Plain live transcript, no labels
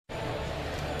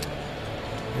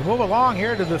We move along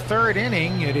here to the third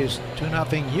inning. It is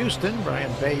 2-0 Houston.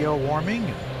 Brian Bayo warming.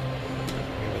 We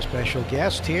have a special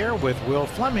guest here with Will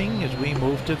Fleming as we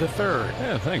move to the third.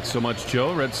 Yeah, thanks so much,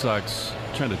 Joe. Red Sox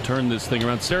trying to turn this thing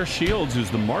around. Sarah Shields, who's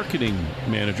the marketing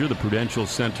manager, the Prudential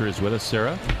Center, is with us.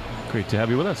 Sarah, great to have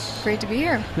you with us. Great to be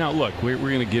here. Now, look, we're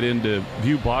going to get into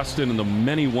View Boston and the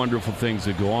many wonderful things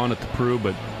that go on at the Pru,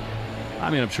 but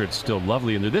I mean, I'm sure it's still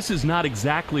lovely in there. This is not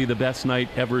exactly the best night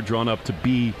ever drawn up to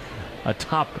be a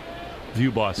top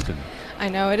View Boston. I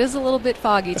know, it is a little bit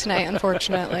foggy tonight,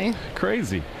 unfortunately.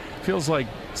 Crazy. Feels like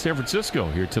San Francisco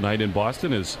here tonight in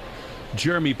Boston as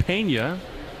Jeremy Pena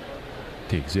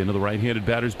takes into the right-handed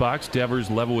batter's box. Devers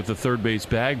level with the third base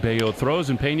bag. Bayo throws,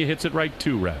 and Pena hits it right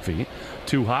to Rafi.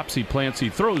 2 hops, he plants, he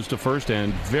throws to first,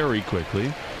 and very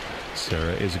quickly,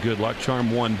 Sarah is a good luck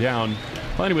charm, 1 down.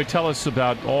 Well, anyway, tell us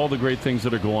about all the great things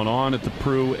that are going on at the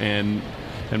Pru, and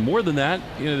more than that,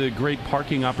 you know, the great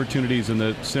parking opportunities and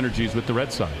the synergies with the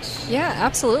Red Sox. Yeah,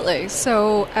 absolutely.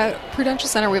 So at Prudential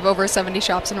Center, we have over 70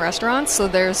 shops and restaurants, so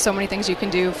there's so many things you can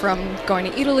do, from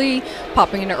going to Italy,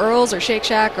 popping into Earl's or Shake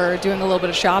Shack, or doing a little bit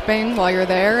of shopping while you're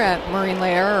there at Marine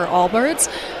Layer or Allbirds.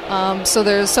 So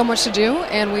there's so much to do,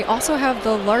 and we also have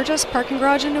the largest parking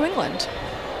garage in New England.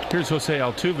 Here's Jose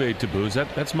Altuve to booze.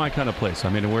 That's my kind of place. I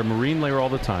mean, we're Marine Layer all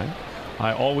the time.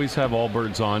 I always have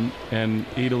Allbirds on, and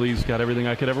Italy's got everything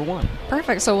I could ever want.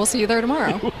 Perfect. So we'll see you there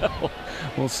tomorrow. Well,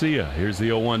 we'll see you. Here's the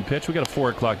 0-1 pitch. We got a 4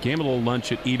 o'clock game. A little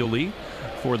lunch at Italy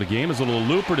for the game. As a little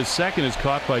looper to second is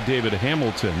caught by David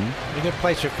Hamilton. A good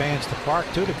place for fans to park,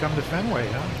 too, to come to Fenway,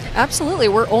 huh? Absolutely.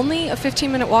 We're only a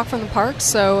 15-minute walk from the park,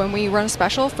 and we run a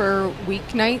special for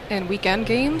weeknight and weekend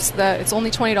games that it's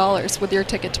only $20 with your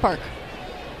ticket to park.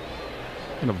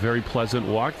 And a very pleasant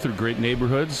walk through great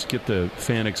neighborhoods. Get the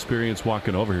fan experience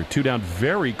walking over here. 2 down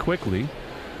very quickly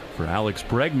for Alex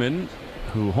Bregman,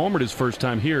 who homered his first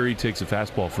time here. He takes a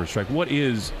fastball for a strike. What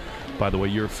is, by the way,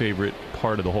 your favorite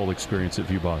part of the whole experience at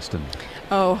View Boston?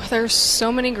 Oh, there's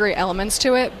so many great elements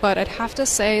to it, but I'd have to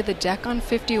say the deck on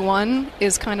 51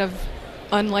 is kind of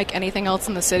unlike anything else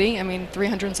in the city. I mean,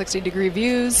 360-degree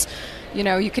views. You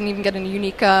know, you can even get a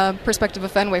unique perspective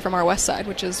of Fenway from our west side,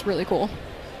 which is really cool.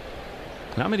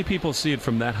 Not many people see it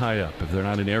from that high up. If they're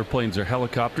not in airplanes or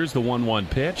helicopters, the 1-1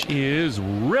 pitch is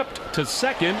ripped to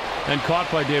second and caught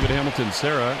by David Hamilton.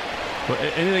 Sarah,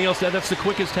 anything else? That's the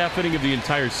quickest half inning of the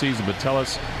entire season, but tell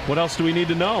us, what else do we need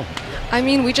to know? I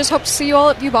mean, we just hope to see you all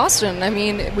at View Boston. I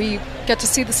mean, we get to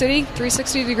see the city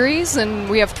 360 degrees, and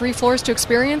we have 3 floors to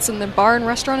experience and the bar and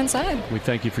restaurant inside. We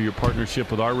thank you for your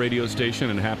partnership with our radio station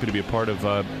and happy to be a part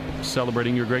of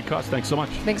celebrating your great cause. Thanks so much.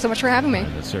 Thanks so much for having me.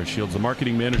 That's Sarah Shields, the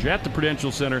marketing manager at the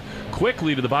Prudential Center.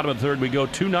 Quickly to the bottom of the third we go.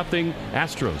 2-0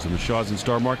 Astros in the Shaw's and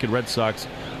Star Market Red Sox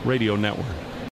Radio Network.